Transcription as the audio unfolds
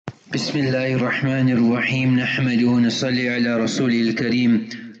بسم الله الرحمن الرحيم نحمده ونصلي على رسوله الكريم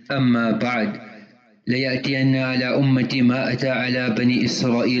أما بعد ليأتين على أمتي ما أتى على بني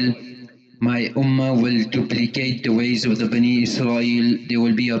إسرائيل. My ummah will duplicate the ways of the Bani Israel. There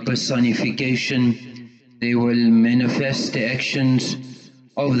will be a personification. They will manifest the actions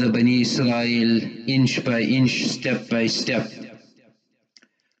of the Bani Israel inch by inch, step by step.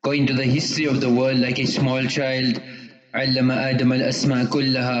 Going to the history of the world like a small child. علم آدم الأسماء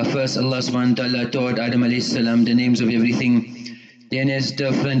كلها. First Allah subhanahu wa ta'ala taught Adam alayhi salam the names of everything. Then as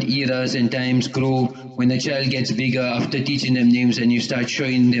different eras and times grow, when the child gets bigger, after teaching them names and you start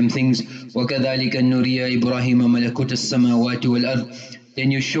showing them things, وَكَذَلِكَ نُرِيَ إِبْرَاهِيمَ مَلَكُوتَ السَّمَاوَاتِ وَالْأَرْضِ.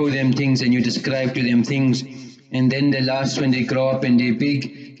 Then you show them things and you describe to them things. And then the last, when they grow up and they're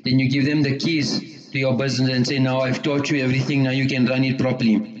big, then you give them the keys to your business and say, now I've taught you everything, now you can run it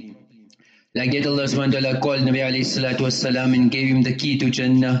properly. Like that Allah subhanahu wa ta'ala called Nabi alayhi salatu wassalam and gave him the key to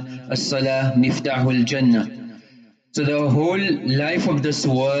Jannah. As-salah miftahul Jannah. So the whole life of this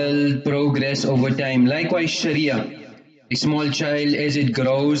world progress over time. Likewise Sharia. A small child, as it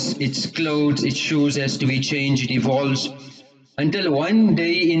grows, its clothes, its shoes has to be changed, it evolves. Until one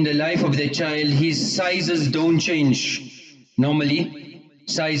day in the life of the child, his sizes don't change. Normally,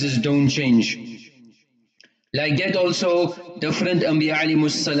 sizes don't change. Like that also, different Anbiya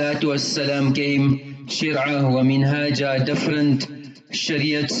alayhimus salatu wassalam came, shir'ah wa minhaja, different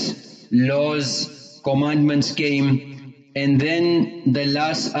shariats, laws, commandments came. And then the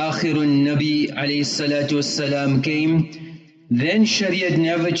last Akhirun Nabi alayhi salatu wassalam came. Then shariat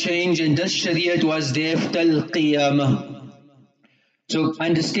never changed, and this shariat was there till Qiyaamah. So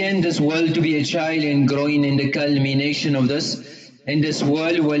understand this world to be a child and growing in the culmination of this, and this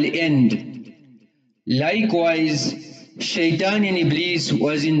world will end. Likewise, Shaitan and Iblis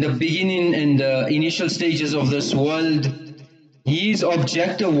was in the beginning and the initial stages of this world. His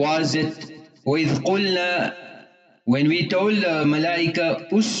objective was that وَإِذْ قُلْنَا, when we told the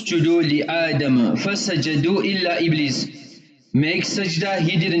Malaika, أُسْجُدُوا لِآدَمَ فَسَجَدُوا إِلَّا إِبْلِيسِ, make sajda,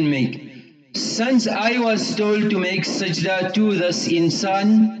 he didn't make. Since I was told to make sajda to this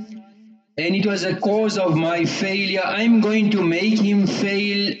insan, and it was a cause of my failure, I'm going to make him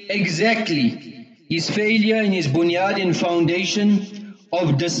fail exactly. His failure and his bunyad and foundation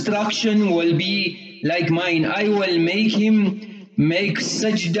of destruction will be like mine. I will make him make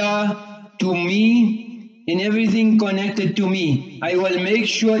sajda to me in everything connected to me. I will make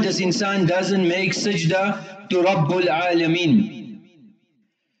sure this insan doesn't make sajda to Rabbul Alameen.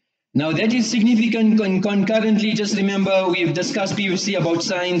 Now that is significant, and concurrently just remember we've discussed previously about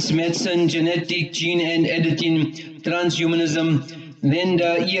science, medicine, genetic, gene and editing, transhumanism, then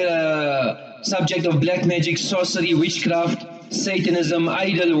the subject of black magic, sorcery, witchcraft, Satanism,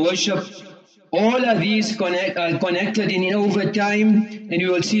 idol worship. All of these are connected in over time, and we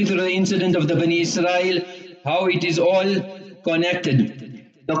will see through the incident of the Bani Israel how it is all connected.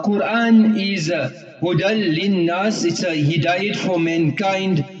 The Quran is hudal linnas, it's a hidayat for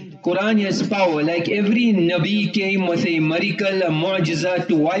mankind. Quran has power, like every Nabi came with a miracle, a mu'jiza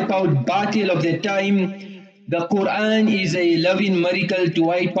to wipe out batil of the time. The Quran is a loving miracle to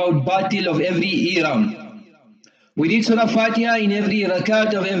wipe out batil of every era. We read Surah Fatiha in every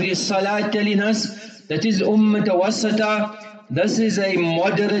rakat of every salat telling us that is Ummah Wasata. This is a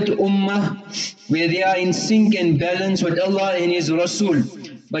moderate Ummah where they are in sync and balance with Allah and His Rasul.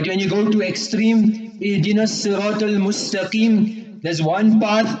 But when you go to extreme, Ihdina Siratal Mustaqim, there's one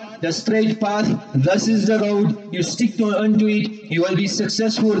path, the straight path, this is the road, you stick onto it, you will be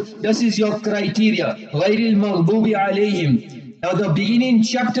successful, this is your criteria. غَيْرِ الْمَغْضُوبِ عَلَيْهِمْ. Now the beginning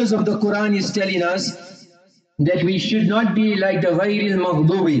chapters of the Quran is telling us that we should not be like the غَيْرِ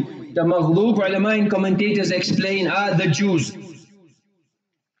الْمَغْضُوبِ. The Maghdub, ulama and commentators explain, are the Jews.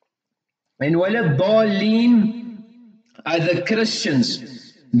 And وَلَا الضَّالِّينَ are the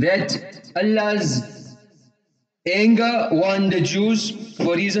Christians. That Allah's anger won the Jews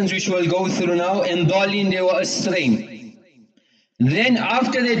for reasons which we'll go through now, and Dhalin, they were astray. Then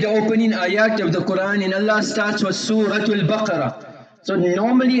after that, the opening ayat of the Quran, and Allah starts with Suratul Baqarah. So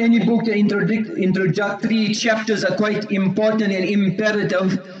normally any book, the introductory chapters are quite important and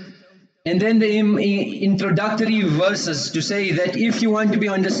imperative. And then the introductory verses to say that if you want to be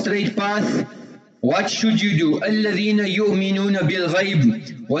on the straight path, what should you do? الَّذِينَ يُؤْمِنُونَ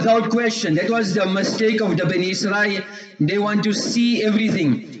بِالْغَيْبِ. Without question, that was the mistake of the Bani Israel. They want to see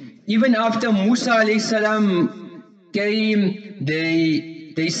everything. Even after Musa alayhi salam came,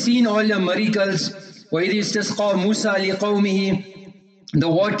 they seen all the miracles. وَإِذِ اسْتَسْقَى مُوسَى لِقَوْمِهِ, the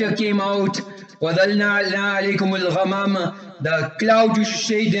water came out. وَظَلْنَا عَلَيْكُمُ الْغَمَامَ, the cloud used to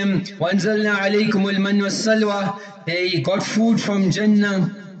shade them. وَأَنزَلْنَا عَلَيْكُمُ الْمَنَّ وَالسَّلْوَى, they got food from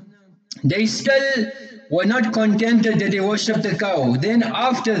Jannah. they still were not contented that they worshipped the cow. Then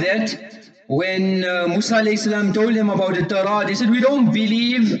after that, when Musa alayhi salam told them about the Torah, they said, we don't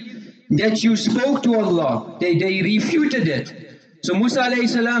believe that you spoke to Allah. They refuted it. So Musa alayhi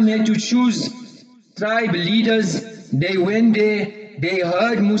salam had to choose tribe leaders. They went there, they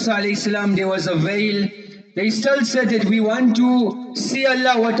heard Musa alayhi salam, there was a veil. They still said that we want to see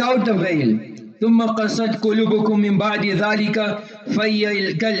Allah without the veil. ثم قست قلوبكم من بعد ذلك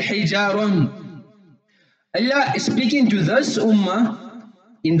فهي كالحجارة. Allah is speaking to this ummah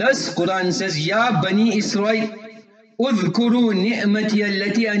in this Quran says, Ya Bani Israel, اذكروا نعمتي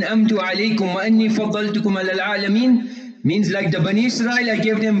التي أنعمت عليكم وأني فضلتكم على العالمين. Means like the Bani Israel, I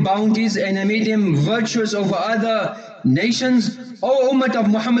gave them bounties and I made them virtuous over other nations. O ummah of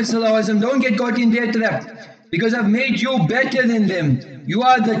Muhammad sallallahu alaihi wasallam, don't get caught in their trap, because I've made you better than them. You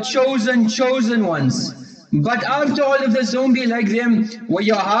are the chosen ones. But after all of this, don't be like them, where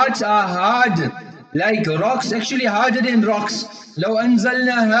your hearts are hard like rocks, actually harder than rocks. لو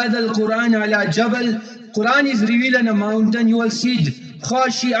أنزلنا هذا القرآن على جبل. Quran is revealed on a mountain, you will see it.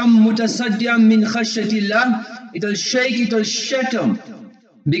 خاشعا متصدعا من خشية الله. It will shake, it will shatter.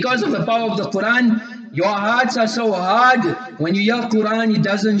 Because of the power of the Quran, your hearts are so hard. When you hear Quran, it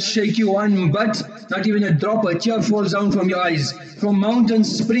doesn't shake you one bit, not even a drop. A tear falls down from your eyes. From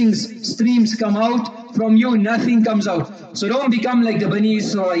mountains, springs, streams come out. From you, nothing comes out. So don't become like the Bani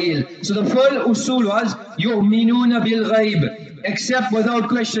Israel. So the first usul was, يُؤْمِنُونَ بِالْغَيْبِ. Accept without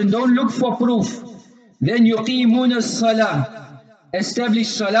question. Don't look for proof. Then يُقِيمُونَ الصَّلَاةِ. Establish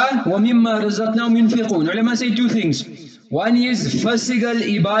salah. وَمِمَّا رَزَقْنَاهُمْ يُنْفِقُونَ. Ulama say two things. One is physical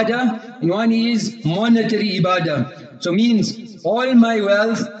ibadah and one is monetary ibadah. So means all my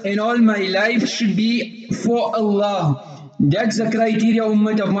wealth and all my life should be for Allah. That's the criteria,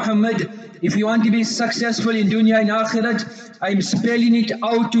 ummah of Muhammad. If you want to be successful in dunya and akhirat, I'm spelling it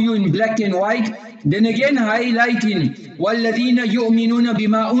out to you in black and white. Then again highlighting وَالَّذِينَ يُؤْمِنُونَ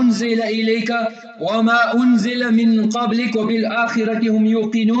بِمَا أُنزِلَ إِلَيْكَ وَمَا أُنزِلَ مِن قَبْلِكَ وَبِالْآخِرَةِ هُمْ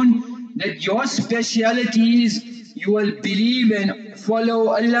يُوقِنُونَ. That your speciality is you will believe and follow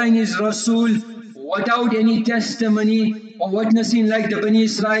Allah and His Rasul without any testimony or witnessing like the Bani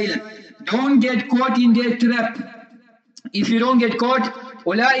Israel. Don't get caught in their trap. If you don't get caught,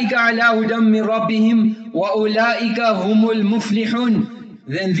 أُولَٰئِكَ عَلَىٰ هُدًى مِّن رَبِّهِمْ وَأُولَٰئِكَ هُمُ الْمُفْلِحُونَ.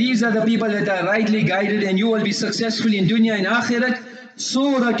 Then these are the people that are rightly guided and you will be successful in dunya and akhirat.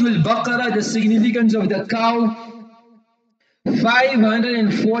 Suratul Baqarah, the significance of the cow.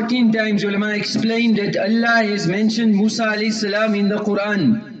 514 times ulama explained that Allah has mentioned Musa alayhi salam in the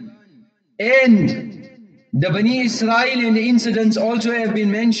Quran. And the Bani Israel and the incidents also have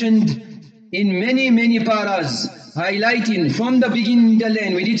been mentioned in many paras, highlighting from the beginning the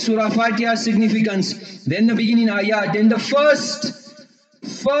land. We did Surah Fatiha significance, then the beginning ayat, then the first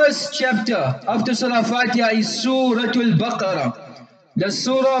chapter after Surah Fatiha is Suratul Baqarah, the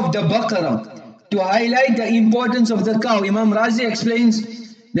Surah of the Baqarah, to highlight the importance of the cow. Imam Razi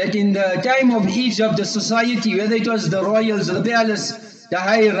explains that in the time of Egypt, the society, whether it was the royals, the palace, the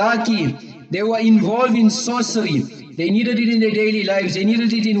hierarchy, they were involved in sorcery. They needed it in their daily lives, they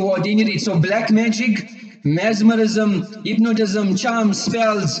needed it in war, they needed it. So black magic, mesmerism, hypnotism, charms,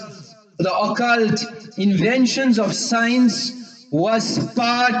 spells, the occult, inventions of science was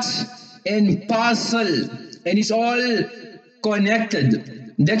part and parcel, and it's all connected.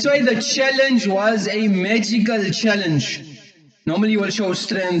 That's why the challenge was a magical challenge. Normally you will show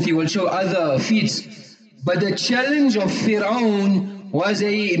strength, you will show other feats. But the challenge of Fir'aun was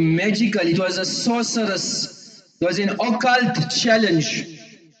a magical, it was a sorceress, it was an occult challenge.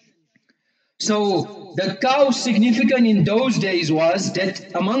 So the cow significant in those days was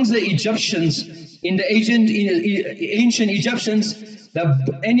that amongst the Egyptians, in the ancient Egyptians,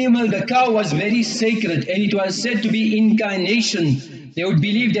 the animal, the cow was very sacred and it was said to be incarnation. They would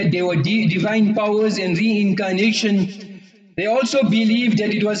believe that they were divine powers and reincarnation. They also believed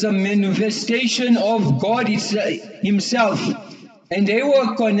that it was a manifestation of God Himself. And they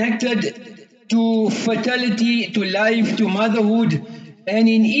were connected to fertility, to life, to motherhood. And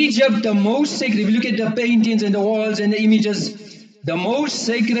in Egypt, the most sacred, if you look at the paintings and the walls and the images, the most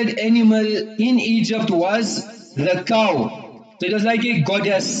sacred animal in Egypt was the cow. So it was like a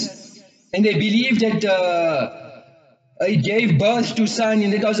goddess. And they believed that it gave birth to son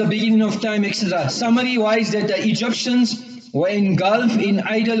and that was the beginning of time, etc. Summary wise, that the Egyptians were engulfed in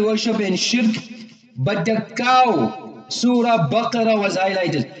idol worship and shirk, but the cow, Surah Baqarah, was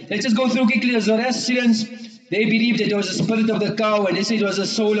highlighted. Let's just go through quickly. The Zoroastrians, they believed that there was a spirit of the cow and they say it was the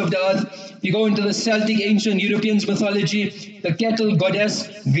soul of the earth. You go into the Celtic ancient Europeans mythology, the cattle goddess,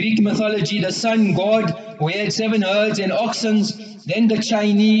 Greek mythology, the sun god we had 7 herds and oxens, then the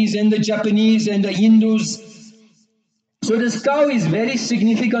Chinese and the Japanese and the Hindus. So this cow is very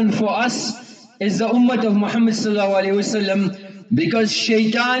significant for us as the ummah of Muhammad sallallahu alaihi wasallam, because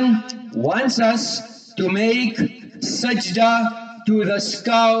shaitan wants us to make sajda to this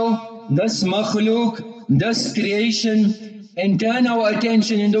cow, this makhluk, this creation, and turn our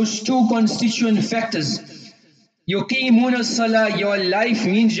attention in those 2 constituent factors. Yuqimuna salah, your life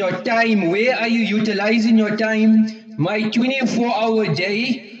means your time. Where are you utilizing your time? My 24-hour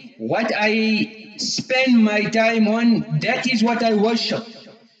day, what I spend my time on, that is what I worship.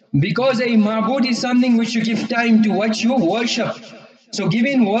 Because a ma'bud is something which you give time to what you worship. So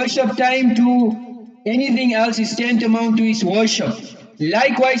giving worship time to anything else is tantamount to its worship.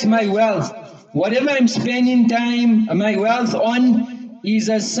 Likewise my wealth. Whatever I'm spending time, my wealth on, is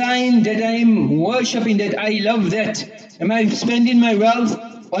a sign that I'm worshipping, that I love that. Am I spending my wealth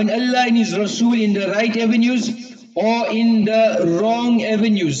on Allah and His Rasul in the right avenues or in the wrong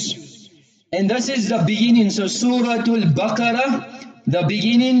avenues? And this is the beginning. So Surah Al-Baqarah, the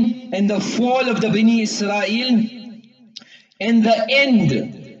beginning and the fall of the Bani Israel, and the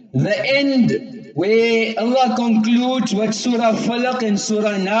end where Allah concludes with Surah Falaq and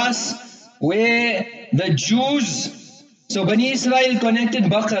Surah Nas, where the Jews, so Bani Israel connected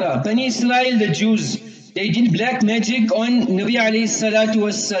Baqarah. Bani Israel, the Jews, they did black magic on Nabi alayhi salatu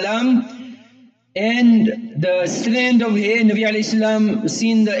was salam, and the strand of hair, Nabi alayhi salam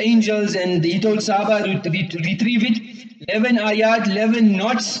seen the angels and he told Sahaba to retrieve it, 11 ayat, 11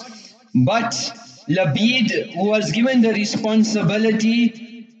 knots. But Labid, who was given the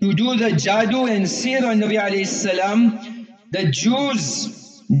responsibility to do the jadoo and sihr on Nabi alayhi salam, the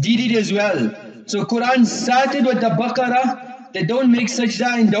Jews did it as well. So Quran started with the Baqarah, that don't make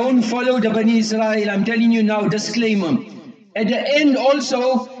sajda and don't follow the Bani Israel. I'm telling you now, disclaimer. At the end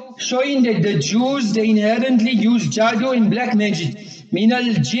also showing that the Jews, they inherently use jadoo and black magic.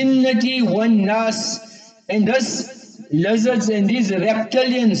 Minal jinnati wan nas. And thus lizards and these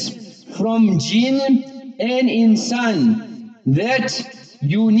reptilians from jinn and insan, that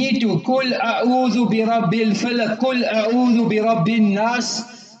you need to kul a'udhu bi rabbil falaq, kul a'udhu bi rabbin nas.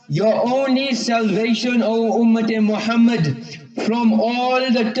 Your only salvation, O Ummah Muhammad, from all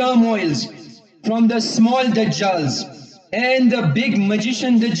the turmoils, from the small Dajjals and the big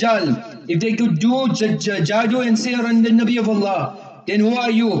magician Dajjal. If they could do jadoo and sihr on the Nabi of Allah, then who are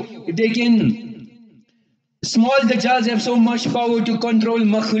you? If they can, small Dajjals have so much power to control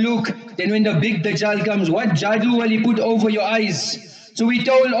makhluk, then when the big Dajjal comes, what jadoo will he put over your eyes? So we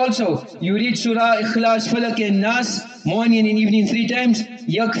told also, you read Surah Ikhlas, Falaq and Nas, morning and evening 3 times,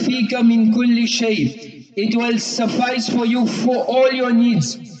 yakfika min kulli shay. It will suffice for you for all your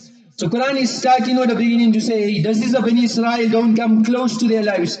needs. So Quran is starting at the beginning to say, hey, does this the Bani Israel don't come close to their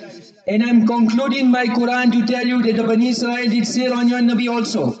lives? And I'm concluding my Quran to tell you that the Bani Israel did sihr on your Nabi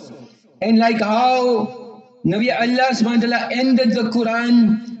also. And like how Nabi Allah subhanahu ended the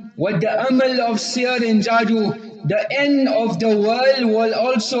Quran with the amal of sihr and jadoo, the end of the world will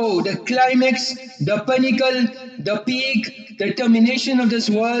also, the climax, the pinnacle, the peak, the termination of this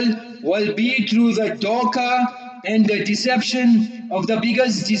world will be through the doka and the deception of the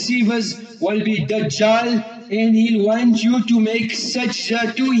biggest deceivers will be Dajjal, and he'll want you to make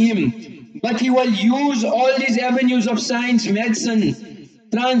sajda to him. But he will use all these avenues of science, medicine,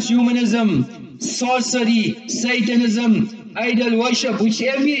 transhumanism, sorcery, Satanism, idol worship,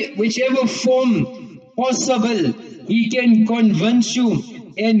 whichever form possible, he can convince you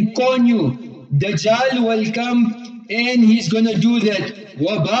and con you. Dajjal will come and he's gonna do that.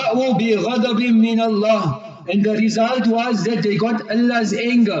 وَبَاءُوا بِغَضَبٍ مِّنَ اللَّهِ. And the result was that they got Allah's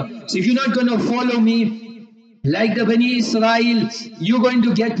anger. So if you're not gonna follow me like the Bani Israel, you're going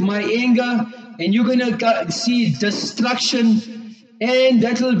to get my anger and you're gonna see destruction, and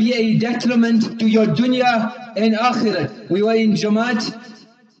that will be a detriment to your dunya and akhirat. We were in Jamaat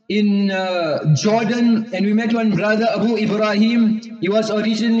in Jordan, and we met one brother, Abu Ibrahim. He was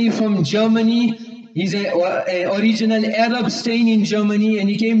originally from Germany. He's an original Arab staying in Germany, and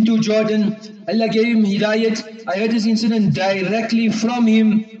he came to Jordan. Allah gave him hidayat. I heard this incident directly from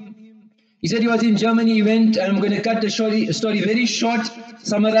him. He said he was in Germany, he went, and I'm going to cut the story very short,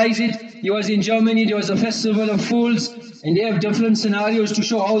 summarize it. He was in Germany, there was a festival of fools, and they have different scenarios to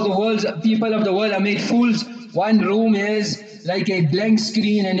show how the people of the world are made fools. One room has like a blank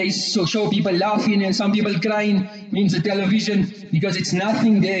screen and they show people laughing and some people crying, means the television, because it's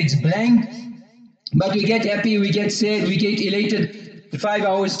nothing there, it's blank. But we get happy, we get sad, we get elated 5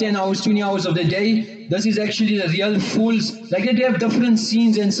 hours, 10 hours, 20 hours of the day. This is actually the real fools. Like they have different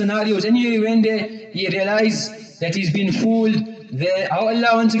scenes and scenarios. Anyway, when he realized that he's been fooled, how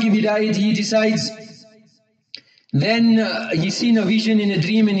Allah wants to give hidayat, he decides Then he seen a vision in a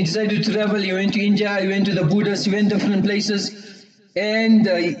dream and he decided to travel. He went to India, he went to the Buddhists, he went different places, and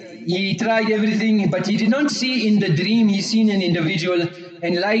he tried everything, but he did not see in the dream. He seen an individual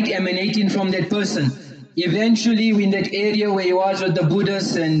and light emanating from that person. Eventually in that area where he was with the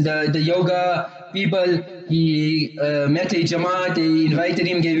Buddhists and the yoga people, he met a Jamaat, they invited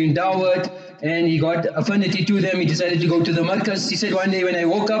him, gave him dawat, and he got affinity to them. He decided to go to the markaz. He said, one day when I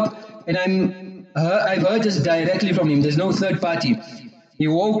woke up, and I've heard this directly from him, there's no third party. He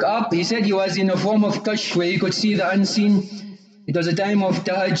woke up, he said he was in a form of kashf where he could see the unseen. It was a time of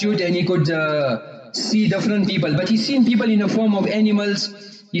tahajjud and he could see different people. But he's seen people in a form of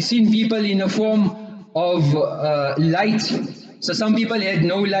animals, he's seen people in a form of light. So some people had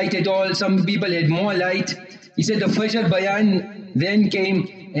no light at all, some people had more light. He said the Fajr Bayan then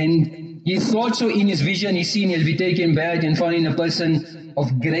came and he thought so in his vision, he's seen he'll be taken back and found in a person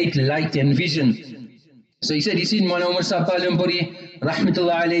of great light and vision. So he said he's seen Maulana Umar Sahib Palampuri,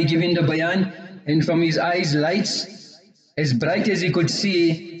 Rahmatullah alayhi, giving the Bayan, and from his eyes lights as bright as he could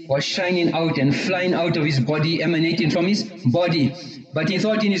see was shining out and flying out of his body, emanating from his body. But he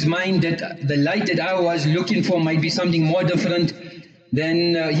thought in his mind that the light that I was looking for might be something more different.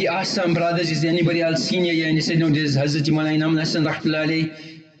 Then he asked some brothers, is there anybody else senior here? And they said, no, there's Hazrat Maulana Inam Hassan Rahmatullah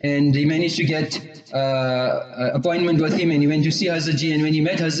alayhi. And he managed to get appointment with him and he went to see Hazrat Ji. And when he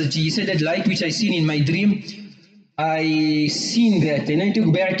met Hazrat Ji, he said, that light which I seen in my dream, I seen that. And I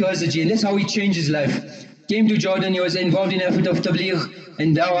took back to Hazrat Ji, and that's how he changed his life. Came to Jordan, he was involved in effort of tabligh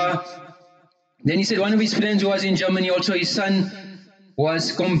and dawah. Then he said one of his friends who was in Germany, also his son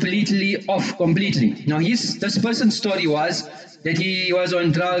was completely off, completely. Now this person's story was that he was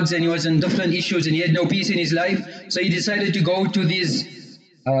on drugs and he was on different issues and he had no peace in his life. So he decided to go to these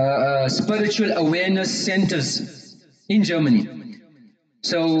spiritual awareness centers in Germany.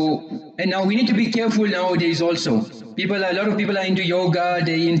 So, and now we need to be careful nowadays also. A lot of people are into yoga,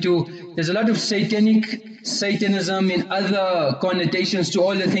 there's a lot of Satanism and other connotations to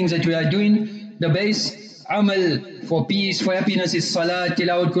all the things that we are doing. The base amal for peace, for happiness is salat,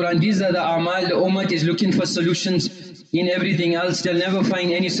 tilawat, Quran. These are the amal. The ummah is looking for solutions in everything else. They'll never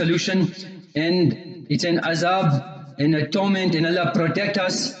find any solution, and it's an azab and a torment, and Allah protect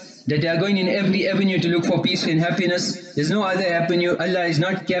us that they are going in every avenue to look for peace and happiness. There's no other avenue. Allah has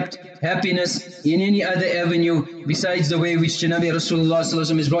not kept happiness in any other avenue besides the way which Janabi Rasulullah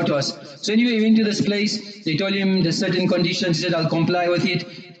has brought to us. So anyway, he went to this place, they told him the certain conditions, he said, I'll comply with it.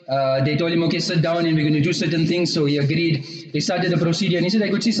 They told him, okay, sit down and we're going to do certain things, so he agreed. They started the procedure and he said, I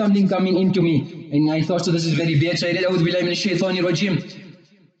could see something coming into me. And I thought, so this is very bad. So I read, A'udhu billahi minash shaitanir rajim.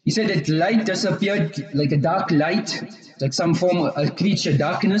 He said that light disappeared, like a dark light, like some form of a creature,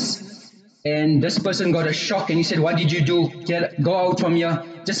 darkness. And this person got a shock and he said, what did you do? Go out from here,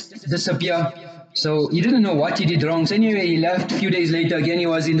 just disappear. So he didn't know what he did wrong. So anyway, he left. A few days later, again he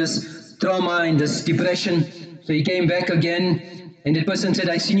was in this trauma, in this depression. So he came back again. And that person said,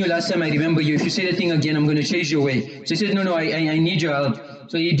 I seen you last time, I remember you. If you say that thing again, I'm going to chase you away. So he said, no, I need your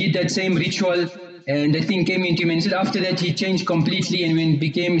help. So he did that same ritual. And that thing came into him, and he said after that he changed completely and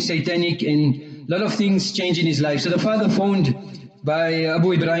became satanic, and a lot of things changed in his life. So the father phoned by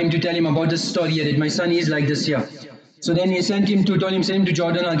Abu Ibrahim to tell him about this story, that my son is like this here. So then he told him, send him to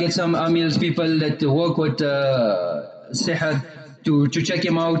Jordan, I'll get some Amil's people that work with Sihr to check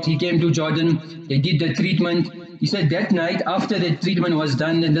him out. He came to Jordan, they did the treatment. He said that night after the treatment was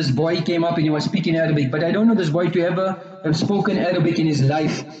done, then this boy came up and he was speaking Arabic, but I don't know this boy to ever have spoken Arabic in his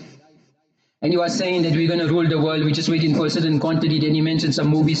life. And he was saying that we're going to rule the world, we're just waiting for a certain quantity. Then he mentioned some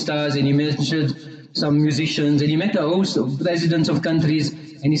movie stars and he mentioned some musicians and he met a host of presidents of countries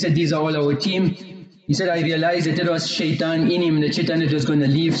and he said these are all our team. He said I realized that there was shaitan in him, the shaitan that was going to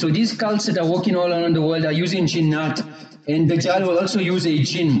leave. So these cults that are walking all around the world are using jinnat, and Dajjal will also use a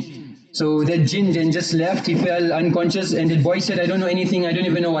jinn. So that jinn then just left, he fell unconscious, and that boy said, I don't know anything, I don't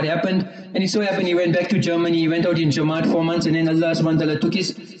even know what happened. And it so happened he went back to Germany, he went out in Jamaat 4 months and then Allah subhanahu wa ta'ala took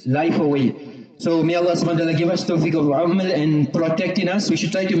his life away. So may Allah subhanahu wa ta'ala give us tawfiq of amal and protecting us. We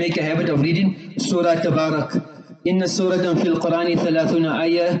should try to make a habit of reading Surah Tabarak. Inna suratan fil Qurani 30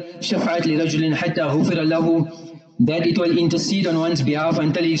 ayah shafa'at li rajulin hatta ghufira lahu, that it will intercede on one's behalf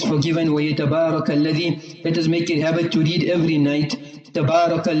until he is forgiven. Wa yatabarak alladhi, let us make it a habit to read every night.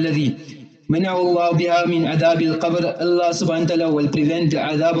 Tabarak alladhi mana'u Allah biha min adhab al-qabr. Allah subhanahu wa ta'ala will prevent the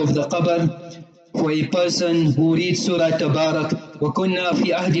adhab of the qabr for a person who reads Surah Tabarak. وَكُنَّا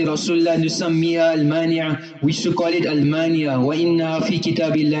فِي أَهْدِ رَسُولِ اللَّهِ نُسَمِّيهَا الْمَانِعَةِ, we should call it Al-Mania. وَإِنَّهَا فِي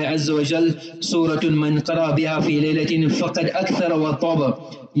كِتَابِ اللَّهِ عَزَّ وَجَلَّ سُورَةٌ مَنْ قَرَى بِهَا فِي لَيْلَةٍ فَقَدْ أَكْثَرَ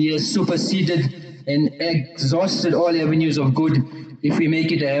وَطَابَ. He has superseded and exhausted all avenues of good. if we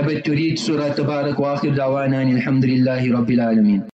make it a habit to read Surah Tabarak wa akhir da'wana alhamdulillahi rabbil alameen.